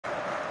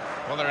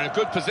Well, they're in a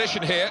good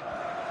position here.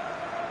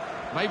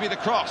 Maybe the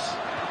cross.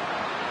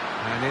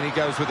 And in he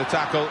goes with the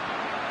tackle.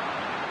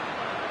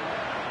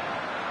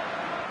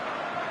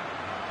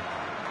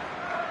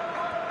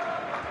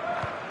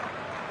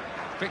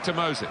 Victor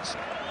Moses.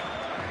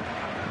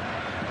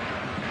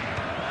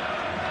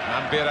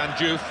 Manbir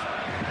Diouf.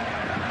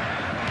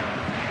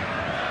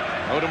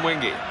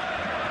 Odemwingie.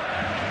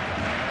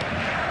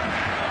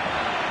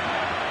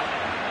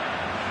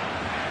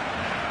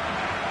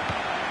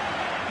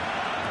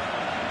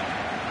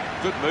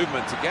 Good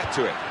movement to get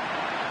to it.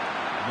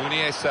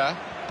 Muniesa.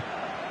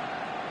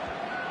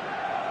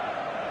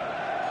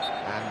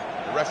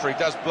 And the referee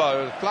does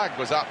blow. The flag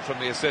was up from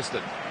the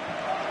assistant.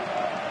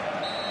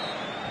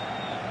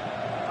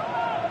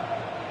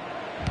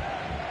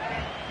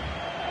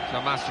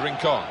 Thomas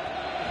Rincon.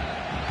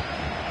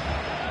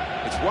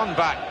 It's one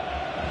back.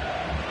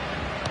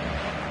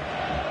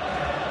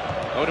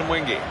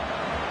 Odemwingie.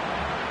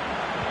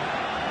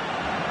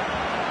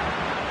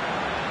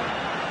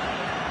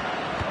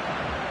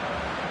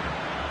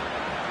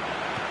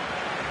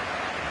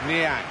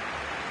 Niang.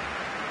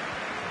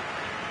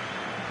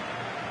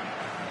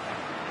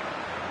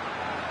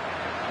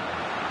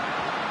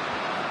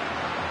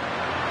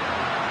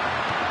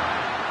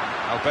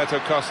 Alberto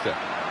Costa.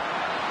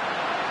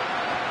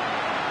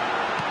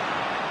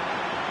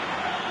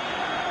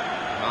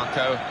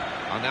 Marko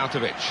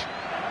Arnautovic.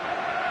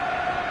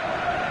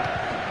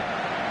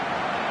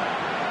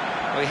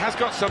 Well, he has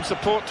got some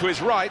support to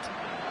his right.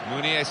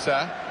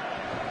 Muniesa.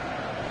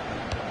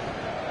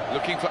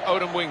 Looking for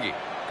Odemwingie.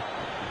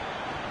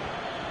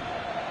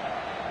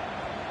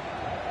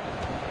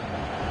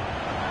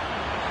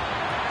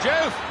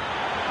 Diouf!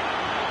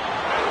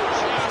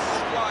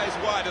 Just flies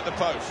wide of the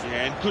post.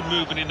 Yeah, and good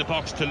movement in the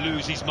box to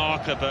lose his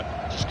marker, but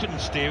just couldn't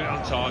steer it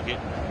on target.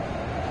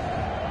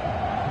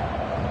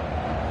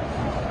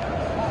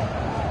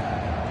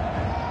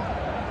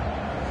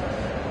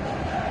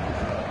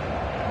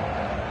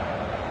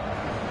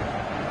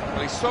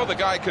 Well, he saw the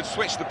guy could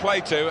switch the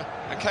play to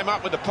and came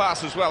up with the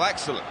pass as well.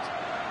 Excellent.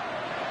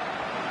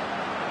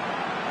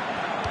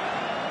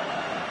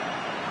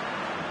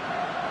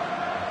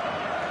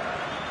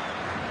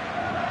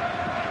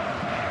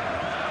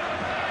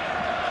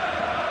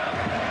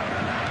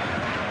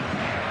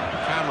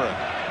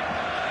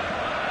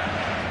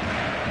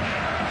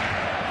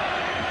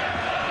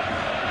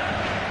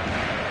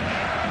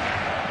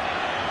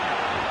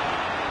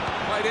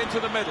 Played into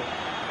the middle.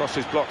 Cross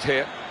is blocked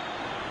here.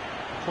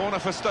 Corner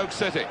for Stoke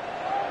City.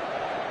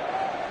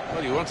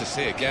 Well, you want to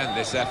see again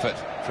this effort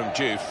from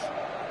Diouf.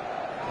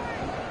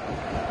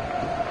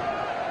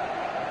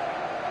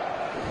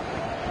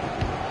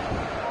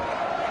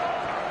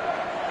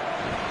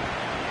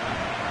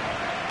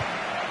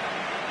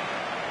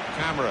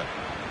 Cameron.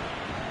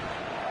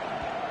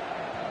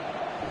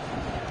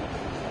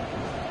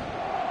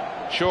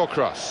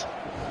 Shawcross.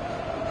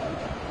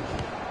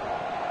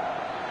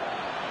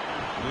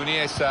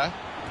 Muniesa.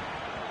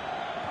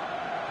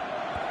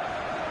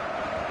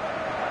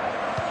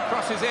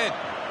 Crosses in.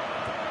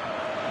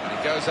 And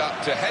he goes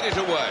up to head it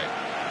away.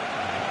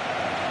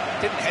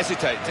 Didn't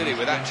hesitate, did he,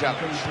 with that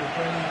challenge?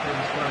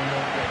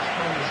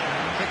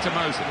 Victor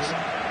Moses.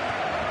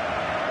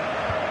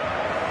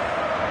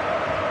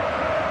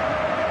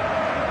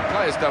 The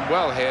player's done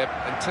well here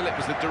until it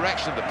was the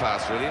direction of the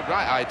pass, really.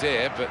 Right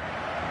idea, but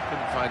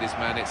couldn't find his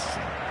man. It's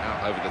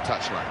out over the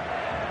touchline.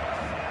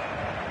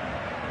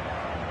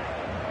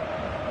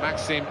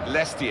 Maxime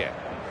Lestier.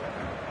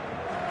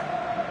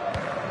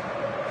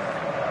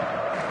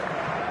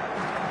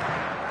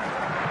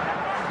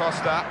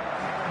 Costa.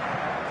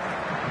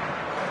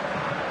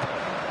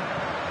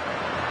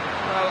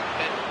 Well,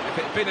 if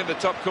it had been in the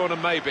top corner,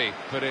 maybe,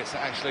 but it's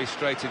actually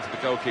straight into the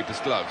goalkeeper's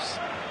gloves.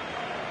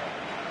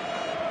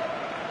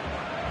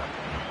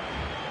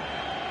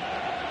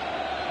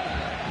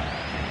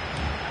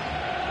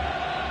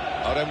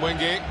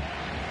 Odemwingie.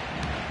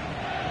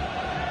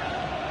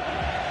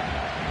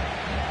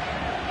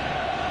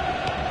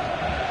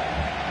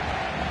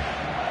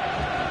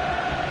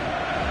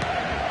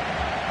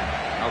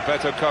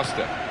 Alberto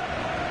Costa.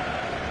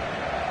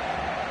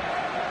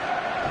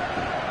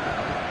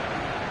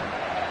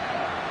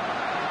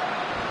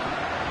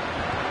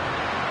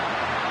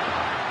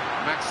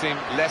 Maxime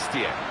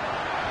Lestier.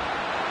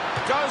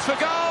 Goes for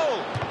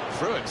goal!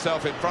 Threw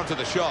himself in front of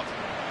the shot.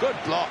 Good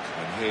block.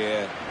 And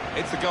here,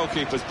 it's the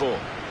goalkeeper's ball.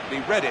 He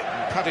read it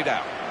and cut it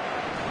out.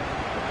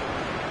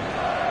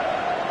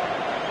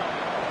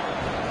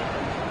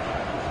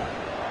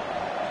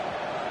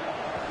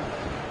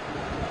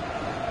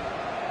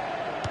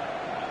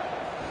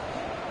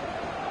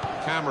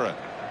 Cameron.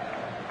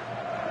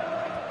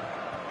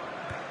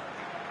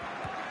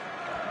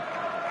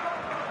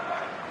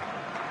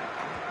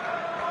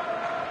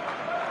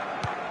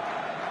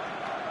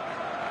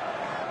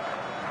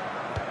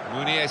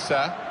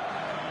 Muniesa.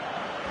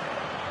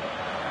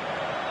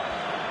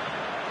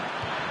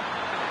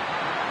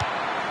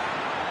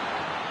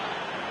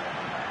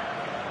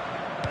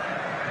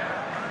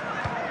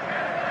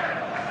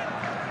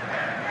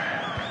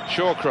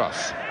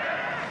 Shawcross.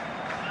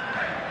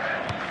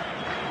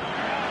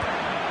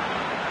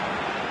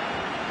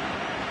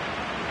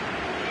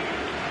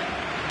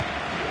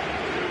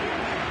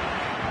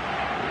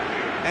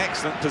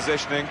 Excellent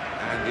positioning,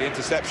 and the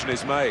interception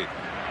is made.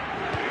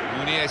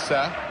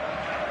 Muniesa.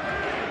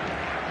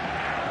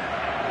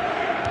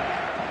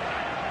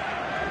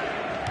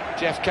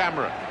 Jeff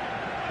Cameron.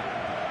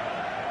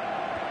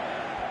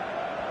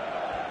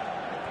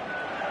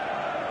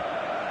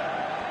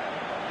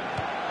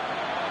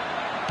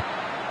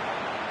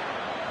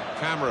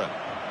 Cameron.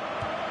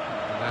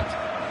 And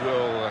that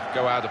will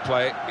go out of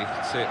play. You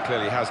can see it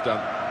clearly has done.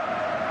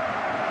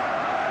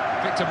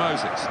 Victor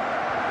Moses.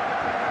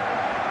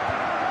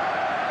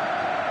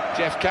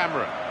 Jeff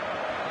Cameron.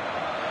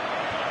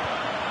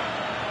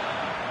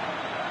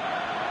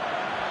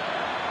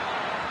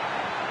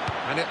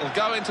 And it'll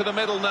go into the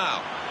middle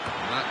now.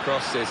 And that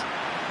cross is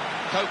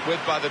coped with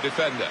by the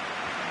defender.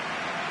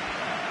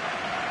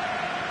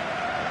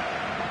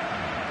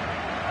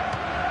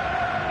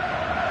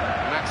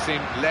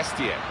 Maxime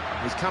Lestier,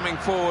 who's coming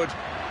forward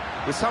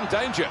with some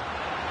danger.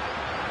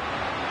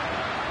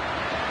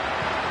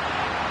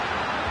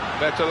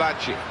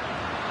 Bertolacci.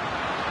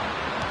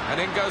 And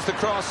in goes the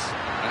cross,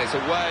 and it's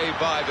away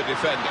by the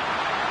defender.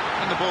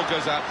 And the ball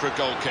goes out for a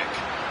goal kick.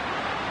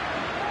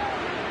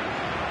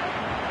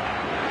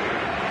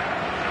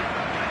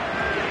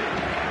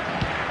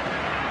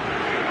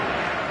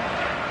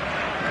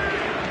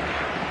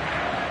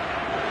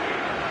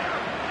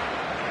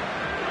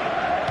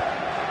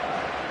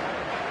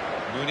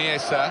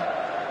 Muniesa.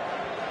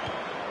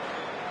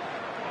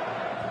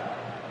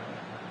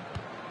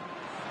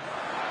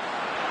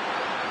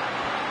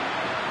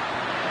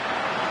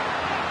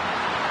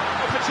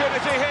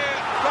 Opportunity here,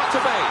 got to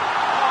be.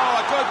 Oh,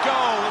 a good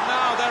goal, and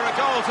now they're a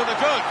goal to the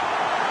good.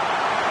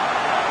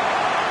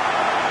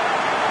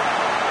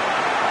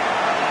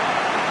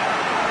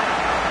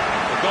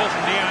 The goal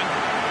from Niang.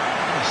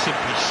 He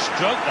simply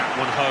stroked that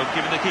one home,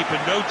 giving the keeper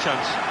no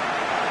chance.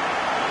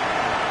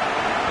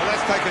 Well,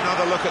 let's take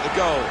another look at the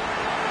goal.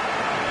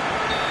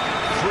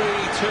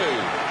 3-2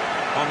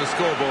 on the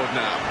scoreboard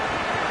now.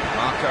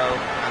 Marko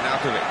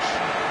Arnautovic.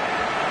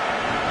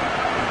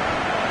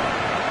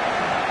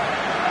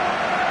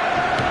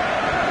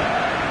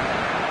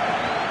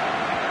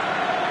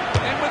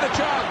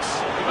 Chance.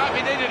 He might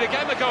be needed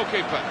again, the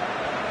goalkeeper.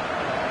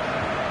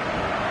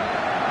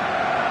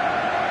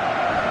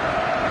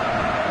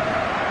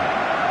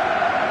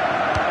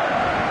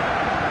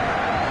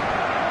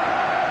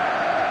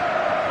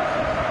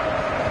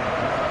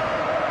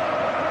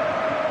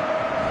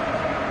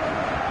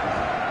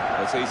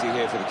 It's easy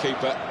here for the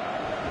keeper.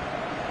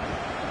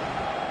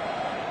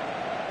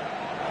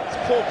 It's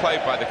poor play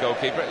by the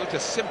goalkeeper. It looked a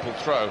simple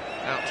throw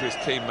out to his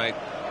teammate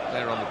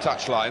there on the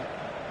touchline.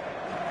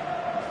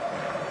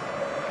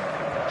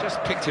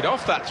 Just picked it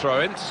off, that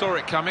throw-in, saw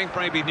it coming,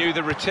 maybe knew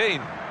the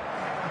routine.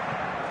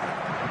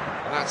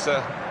 And that's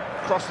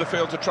across the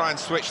field to try and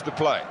switch the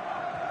play.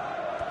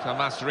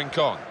 Tomas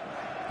Rincon.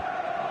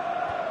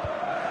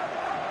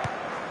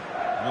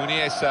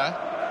 Muniesa.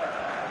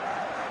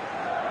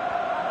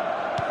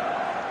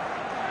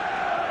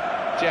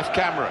 Jeff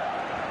Cameron.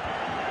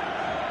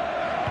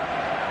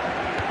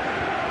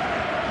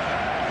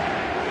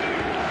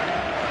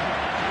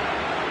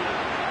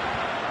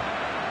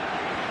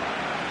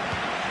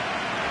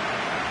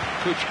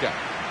 Kuchka.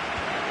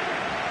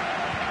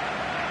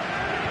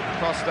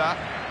 Costa.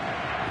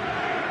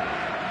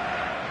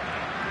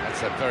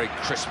 That's a very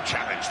crisp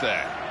challenge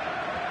there.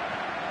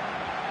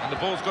 And the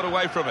ball's got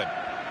away from him.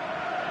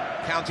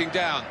 Counting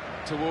down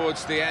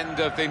towards the end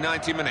of the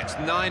 90 minutes.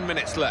 9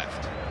 minutes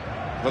left.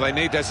 Well, they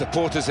need their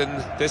supporters in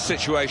this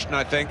situation,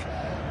 I think.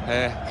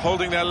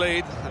 Holding their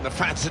lead, and the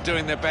fans are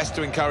doing their best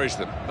to encourage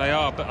them. They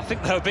are, but I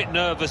think they're a bit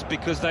nervous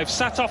because they've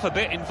sat off a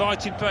bit,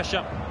 inviting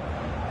pressure.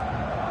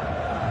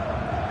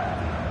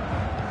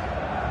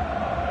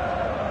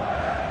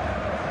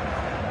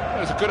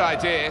 It was a good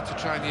idea to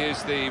try and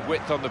use the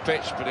width on the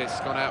pitch, but it's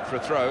gone out for a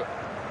throw.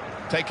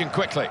 Taken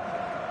quickly.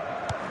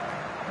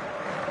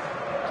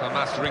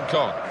 Tomas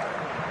Rincon.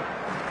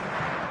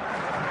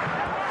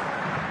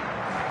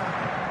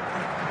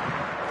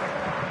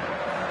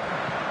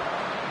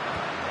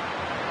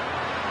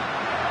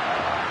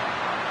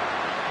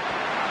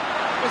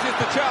 This is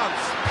the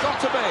chance. Got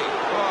to be.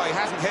 Oh, he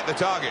hasn't hit the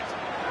target.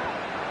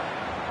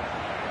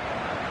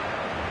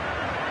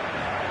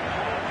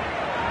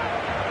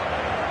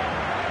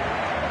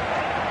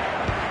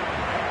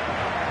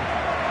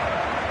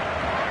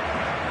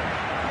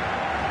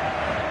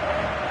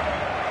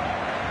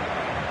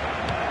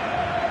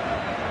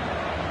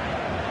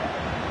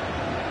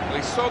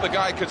 He saw the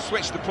guy could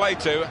switch the play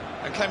to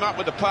and came up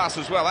with the pass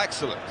as well.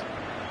 Excellent.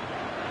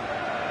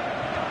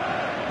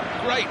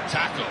 Great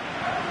tackle.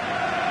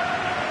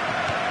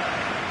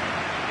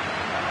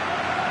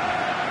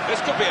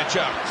 This could be a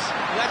chance.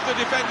 Left the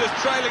defenders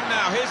trailing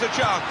now. Here's a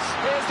chance.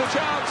 Here's the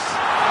chance.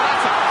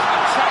 That's a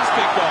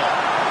fantastic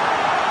goal.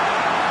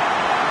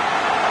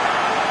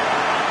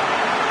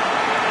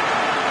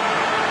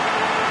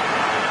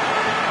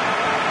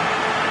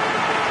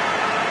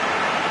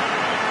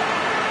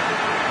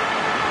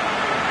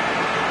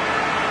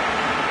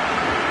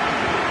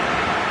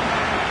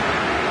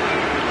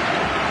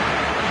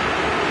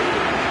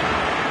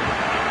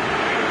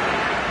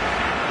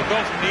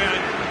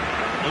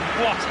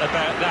 What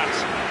about that?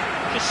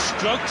 Just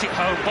stroked it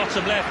home,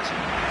 bottom left.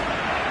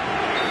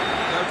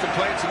 No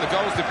complaints in the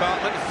goals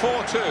department,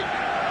 4-2.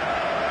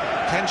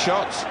 10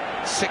 shots,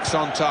 6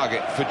 on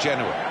target for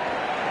Genoa.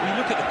 You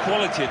look at the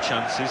quality of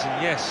chances,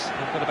 and yes,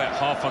 they've got about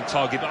half on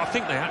target, but I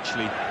think they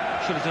actually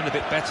should have done a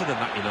bit better than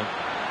that, you know.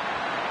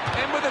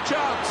 In with a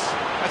chance.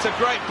 That's a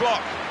great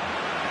block.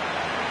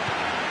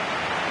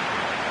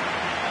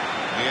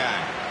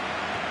 Niang.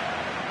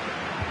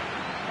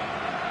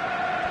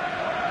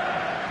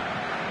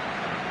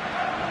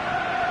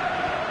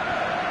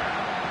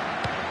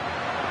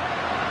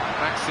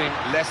 Maxime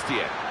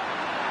Lestier.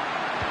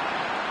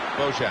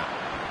 Bojan.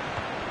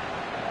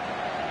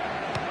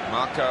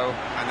 Marko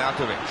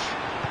Arnautovic.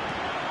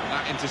 And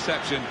that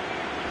interception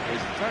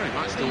is very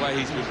much the way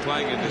he's been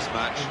playing in this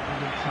match.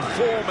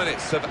 4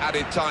 minutes of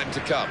added time to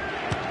come.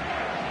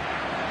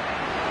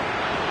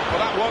 Well,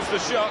 that was the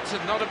shot,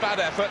 not a bad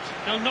effort.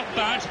 No, not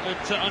bad,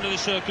 but under the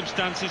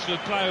circumstances for a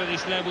player at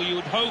this level, you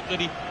would hope that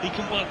he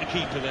can work the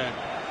keeper there.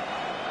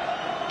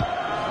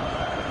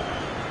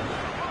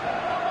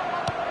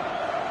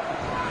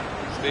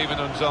 Steven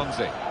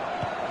Nzonzi.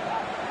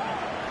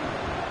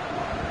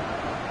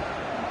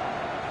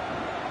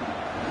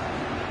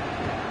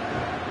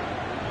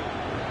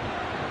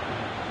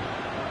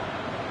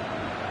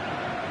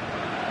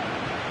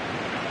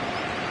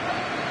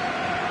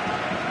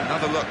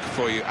 Another look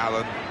for you,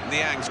 Alan.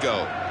 Niang's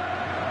goal.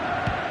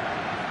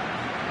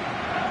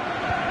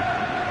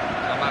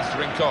 Thomas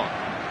Rincon.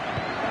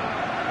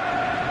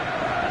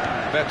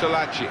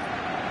 Bertolacci.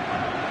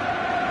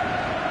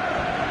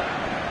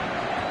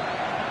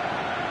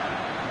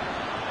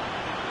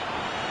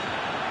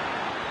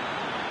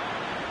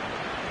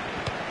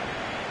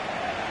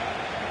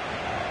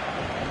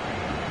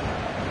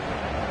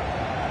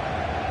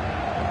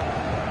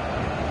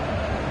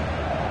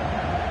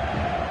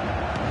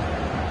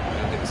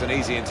 An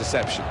easy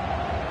interception.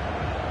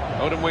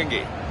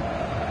 Odemwingie.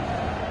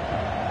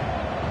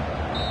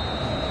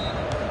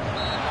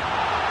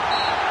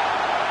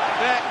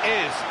 There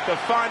is the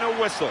final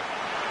whistle.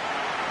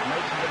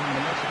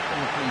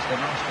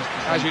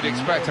 As you'd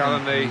expect,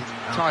 Alan, the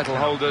title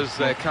holders,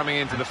 they're coming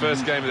into the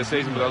first game of the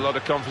season with a lot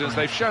of confidence.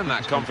 They've shown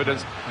that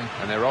confidence,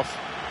 and they're off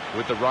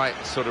with the right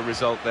sort of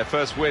result. Their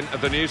first win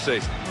of the new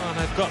season. Well,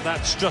 they've got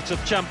that strut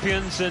of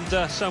champions and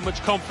so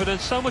much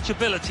confidence, so much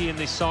ability in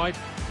this side.